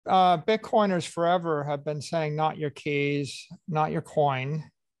Bitcoiners forever have been saying, not your keys, not your coin.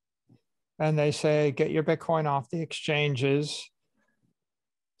 And they say, get your Bitcoin off the exchanges.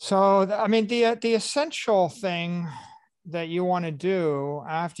 So, I mean, the essential thing that you want to do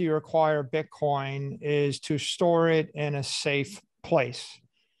after you acquire Bitcoin is to store it in a safe place.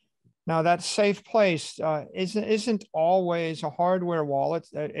 Now, that safe place isn't always a hardware wallet.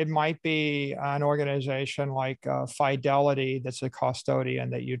 It might be an organization like Fidelity that's a custodian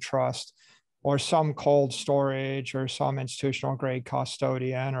that you trust, or some cold storage, or some institutional grade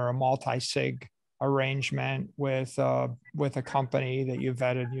custodian, or a multi-sig arrangement with a company that you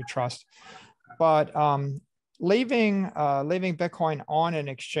vetted and you trust. But leaving Bitcoin on an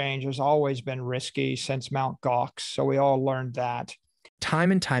exchange has always been risky since Mt. Gox. So we all learned that.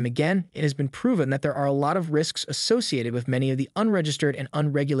 Time and time again, it has been proven that there are a lot of risks associated with many of the unregistered and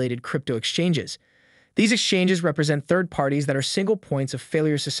unregulated crypto exchanges. These exchanges represent third parties that are single points of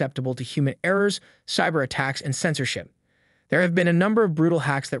failure susceptible to human errors, cyber attacks, and censorship. There have been a number of brutal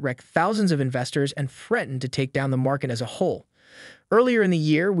hacks that wreck thousands of investors and threaten to take down the market as a whole. Earlier in the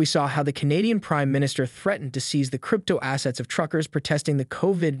year, we saw how the Canadian Prime Minister threatened to seize the crypto assets of truckers protesting the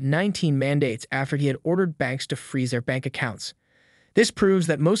COVID-19 mandates after he had ordered banks to freeze their bank accounts. This proves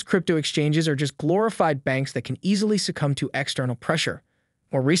that most crypto exchanges are just glorified banks that can easily succumb to external pressure.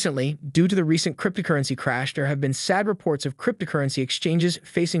 More recently, due to the recent cryptocurrency crash, there have been sad reports of cryptocurrency exchanges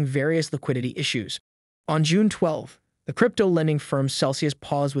facing various liquidity issues. On June 12, the crypto lending firm Celsius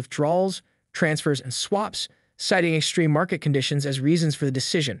paused withdrawals, transfers, and swaps, citing extreme market conditions as reasons for the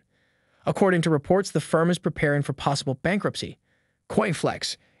decision. According to reports, the firm is preparing for possible bankruptcy.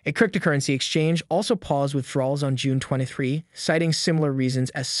 CoinFlex, a cryptocurrency exchange, also paused withdrawals on June 23, citing similar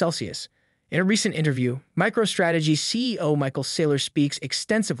reasons as Celsius. In a recent interview, MicroStrategy CEO Michael Saylor speaks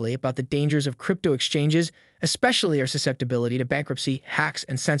extensively about the dangers of crypto exchanges, especially their susceptibility to bankruptcy, hacks,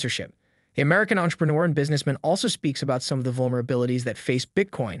 and censorship. The American entrepreneur and businessman also speaks about some of the vulnerabilities that face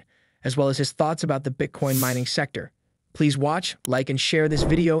Bitcoin, as well as his thoughts about the Bitcoin mining sector. Please watch, like, and share this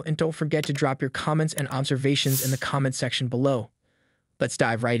video, and don't forget to drop your comments and observations in the comment section below. Let's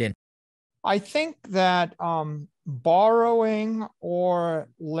dive right in. I think that borrowing or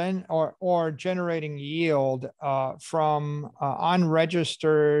generating yield from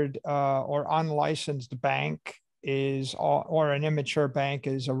unregistered or unlicensed bank or an immature bank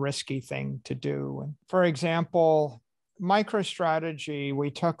is a risky thing to do. For example, MicroStrategy,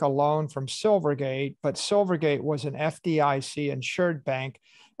 we took a loan from Silvergate, but Silvergate was an FDIC insured bank.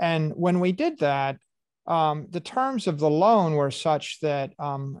 And when we did that, the terms of the loan were such that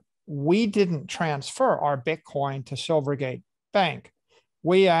we didn't transfer our Bitcoin to Silvergate Bank.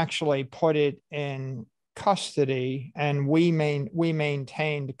 We actually put it in custody, and we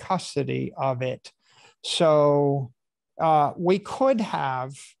maintained custody of it. So we could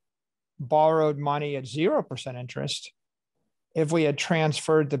have borrowed money at 0% interest if we had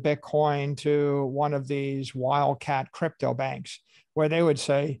transferred the Bitcoin to one of these wildcat crypto banks, where they would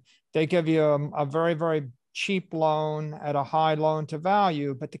say they give you a very, very cheap loan at a high loan to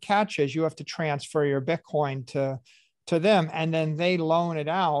value, but the catch is you have to transfer your Bitcoin to them, and then they loan it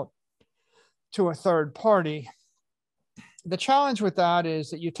out to a third party. The challenge with that is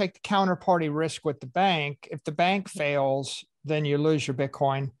that you take the counterparty risk with the bank. If the bank fails, then you lose your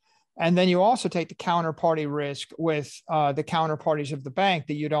Bitcoin. And then you also take the counterparty risk with the counterparties of the bank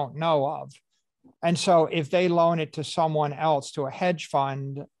that you don't know of. And so if they loan it to someone else, to a hedge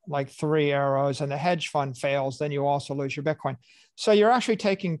fund like Three Arrows, and the hedge fund fails, then you also lose your Bitcoin. So you're actually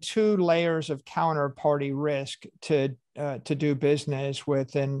taking two layers of counterparty risk to do business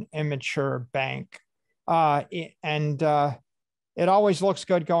with an immature bank. It always looks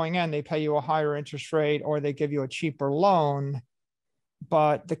good going in. They pay you a higher interest rate, or they give you a cheaper loan.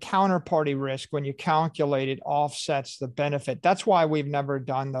 But the counterparty risk, when you calculate it, offsets the benefit. That's why we've never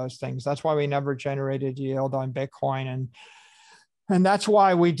done those things. That's why we never generated yield on Bitcoin. And that's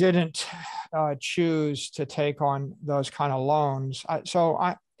why we didn't choose to take on those kind of loans. So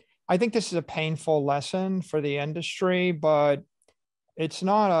I think this is a painful lesson for the industry, but it's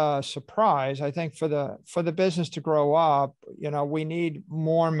not a surprise. I think for the business to grow up, we need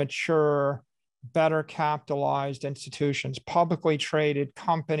more mature, better capitalized institutions, publicly traded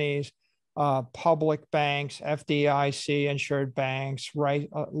companies, public banks, FDIC insured banks, right,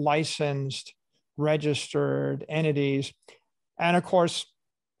 licensed, registered entities. And of course,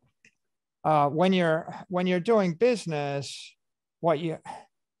 when you're doing business, what you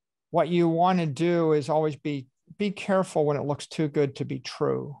want to do is always be careful when it looks too good to be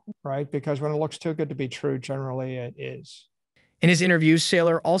true, right? Because when it looks too good to be true, generally it is. In his interview,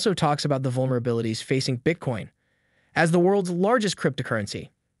 Saylor also talks about the vulnerabilities facing Bitcoin. As the world's largest cryptocurrency,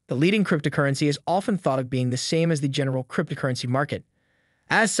 The leading cryptocurrency is often thought of being the same as the general cryptocurrency market.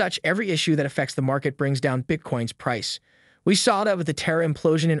 As such, every issue that affects the market brings down Bitcoin's price. We saw that with the Terra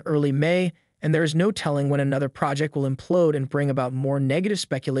implosion in early May, and there is no telling when another project will implode and bring about more negative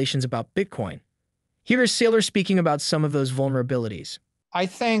speculations about Bitcoin. Here is Saylor speaking about some of those vulnerabilities. I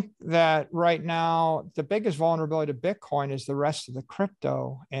think that right now, the biggest vulnerability to Bitcoin is the rest of the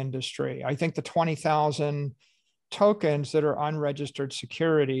crypto industry. I think the 20,000 tokens that are unregistered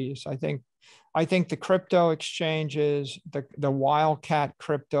securities, I think the crypto exchanges, the Wildcat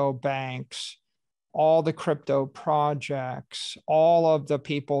crypto banks, all the crypto projects, all of the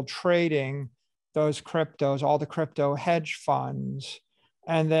people trading those cryptos, all the crypto hedge funds,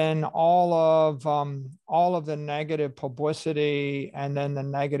 and then all of the negative publicity and then the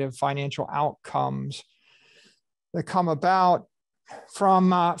negative financial outcomes that come about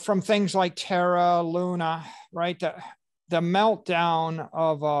from things like Terra, Luna, right? The meltdown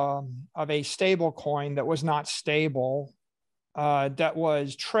of a stable coin that was not stable, that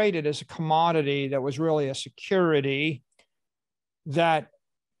was traded as a commodity that was really a security, that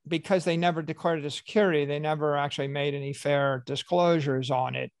because they never declared it a security, they never actually made any fair disclosures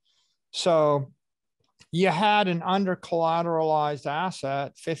on it. So you had an under collateralized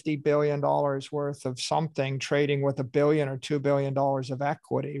asset, $50 billion worth of something, trading with $1 billion or $2 billion of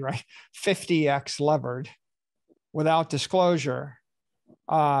equity, right? 50x levered without disclosure,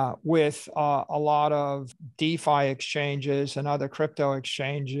 with a lot of DeFi exchanges and other crypto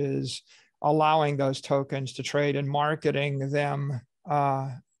exchanges allowing those tokens to trade and marketing them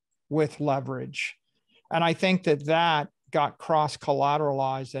with leverage. And I think that got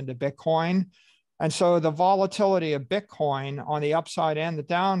cross-collateralized into Bitcoin. And so the volatility of Bitcoin on the upside and the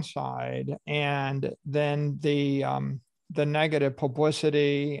downside, and then the negative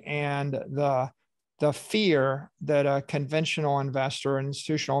publicity and the fear that a conventional investor, an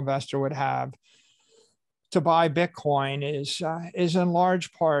institutional investor would have to buy Bitcoin is in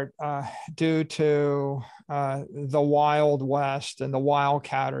large part due to the Wild West and the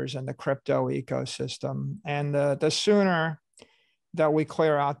wildcatters and the crypto ecosystem. And the sooner that we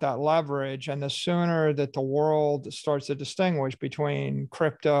clear out that leverage, and the sooner that the world starts to distinguish between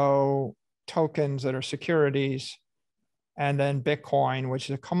crypto tokens that are securities and then Bitcoin, which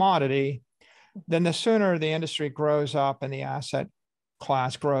is a commodity, then the sooner the industry grows up and the asset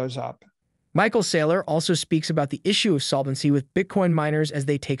class grows up. Michael Saylor also speaks about the issue of solvency with Bitcoin miners as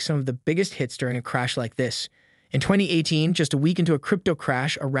they take some of the biggest hits during a crash like this. In 2018, just a week into a crypto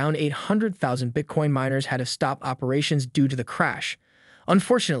crash, around 800,000 Bitcoin miners had to stop operations due to the crash.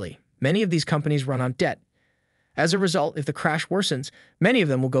 Unfortunately, many of these companies run on debt. As a result, if the crash worsens, many of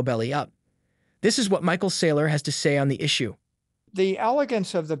them will go belly up. This is what Michael Saylor has to say on the issue. The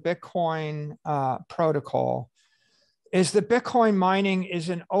elegance of the Bitcoin protocol is that Bitcoin mining is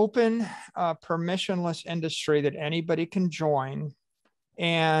an open, permissionless industry that anybody can join.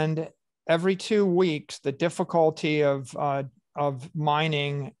 And every 2 weeks, the difficulty of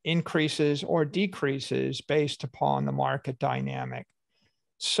mining increases or decreases based upon the market dynamic.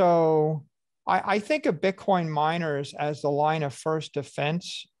 So I think of Bitcoin miners as the line of first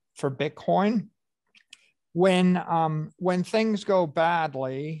defense for Bitcoin. When things go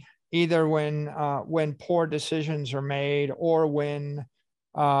badly, either when poor decisions are made, or when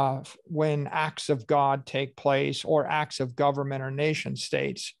acts of God take place, or acts of government or nation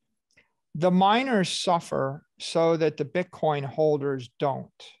states, the miners suffer so that the Bitcoin holders don't.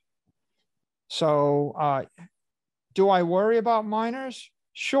 So do I worry about miners?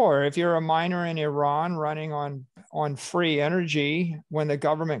 Sure. If you're a miner in Iran running on free energy, when the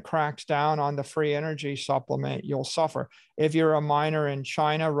government cracks down on the free energy supplement, you'll suffer. If you're a miner in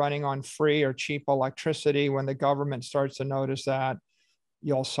China running on free or cheap electricity, when the government starts to notice that,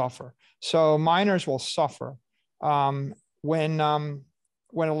 you'll suffer. So miners will suffer. When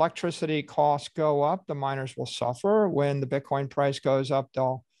electricity costs go up, the miners will suffer. When the Bitcoin price goes up,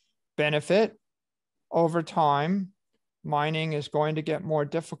 they'll benefit. Over time, mining is going to get more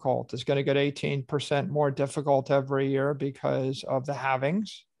difficult. It's going to get 18% more difficult every year because of the halvings.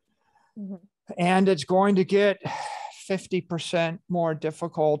 Mm-hmm. And it's going to get 50% more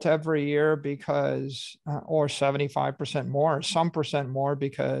difficult every year because, or 75% more, or some percent more,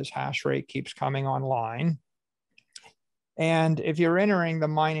 because hash rate keeps coming online. And if you're entering the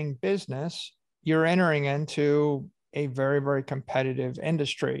mining business, you're entering into a very, very competitive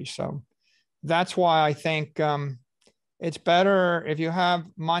industry. So that's why I think it's better, if you have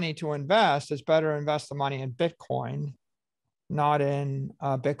money to invest, it's better to invest the money in Bitcoin, not in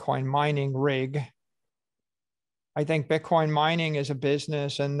a Bitcoin mining rig. I think Bitcoin mining is a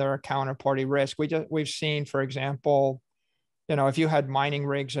business and there are counterparty risk. We've seen, for example, if you had mining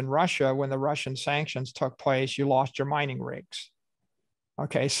rigs in Russia, when the Russian sanctions took place, you lost your mining rigs.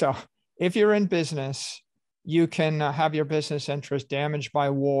 Okay, so if you're in business, you can have your business interest damaged by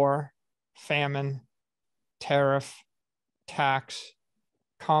war, famine, tariff, tax,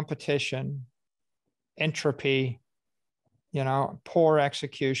 competition, entropy, poor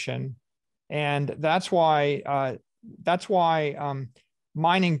execution. And that's why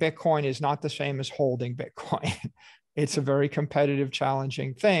mining Bitcoin is not the same as holding Bitcoin. It's a very competitive,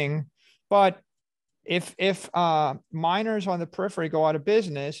 challenging thing. But if miners on the periphery go out of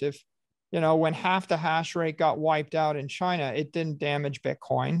business, if when half the hash rate got wiped out in China, it didn't damage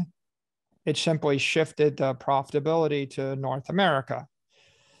Bitcoin. It simply shifted the profitability to North America.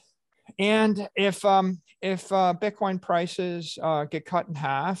 And if Bitcoin prices get cut in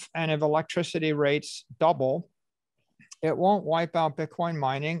half, and if electricity rates double, it won't wipe out Bitcoin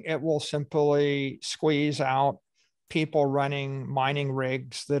mining. It will simply squeeze out people running mining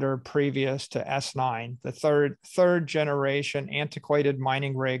rigs that are previous to S9. The third generation antiquated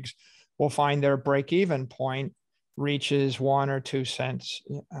mining rigs will find their break-even point reaches 1 or 2 cents,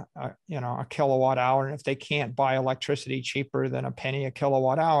 a kilowatt hour. And if they can't buy electricity cheaper than a penny a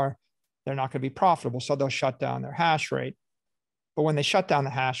kilowatt hour, they're not going to be profitable. So they'll shut down their hash rate. But when they shut down the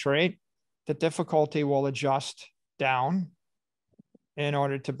hash rate, the difficulty will adjust down in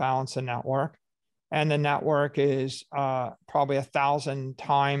order to balance the network. And the network is probably 1,000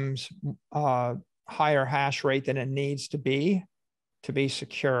 times higher hash rate than it needs to be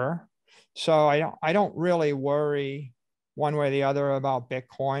secure. So I don't really worry one way or the other about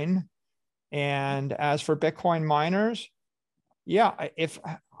Bitcoin. And as for Bitcoin miners, yeah, if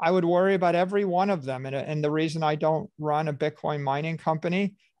I would worry about every one of them. And the reason I don't run a Bitcoin mining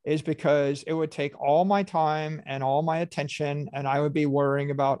company is because it would take all my time and all my attention, and I would be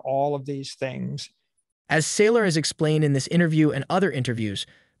worrying about all of these things. As Saylor has explained in this interview and other interviews,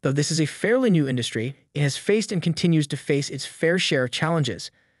 though this is a fairly new industry, it has faced and continues to face its fair share of challenges.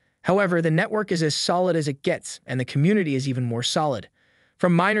 However, the network is as solid as it gets, and the community is even more solid.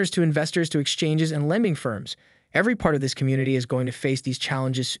 From miners to investors to exchanges and lending firms, every part of this community is going to face these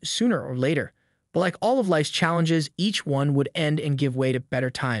challenges sooner or later. But like all of life's challenges, each one would end and give way to better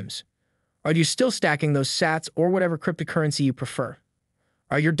times. Are you still stacking those sats or whatever cryptocurrency you prefer?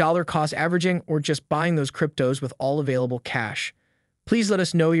 Are your dollar cost averaging or just buying those cryptos with all available cash? Please let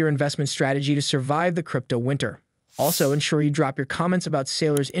us know your investment strategy to survive the crypto winter. Also, ensure you drop your comments about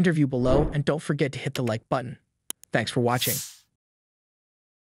Saylor's interview below, and don't forget to hit the like button. Thanks for watching.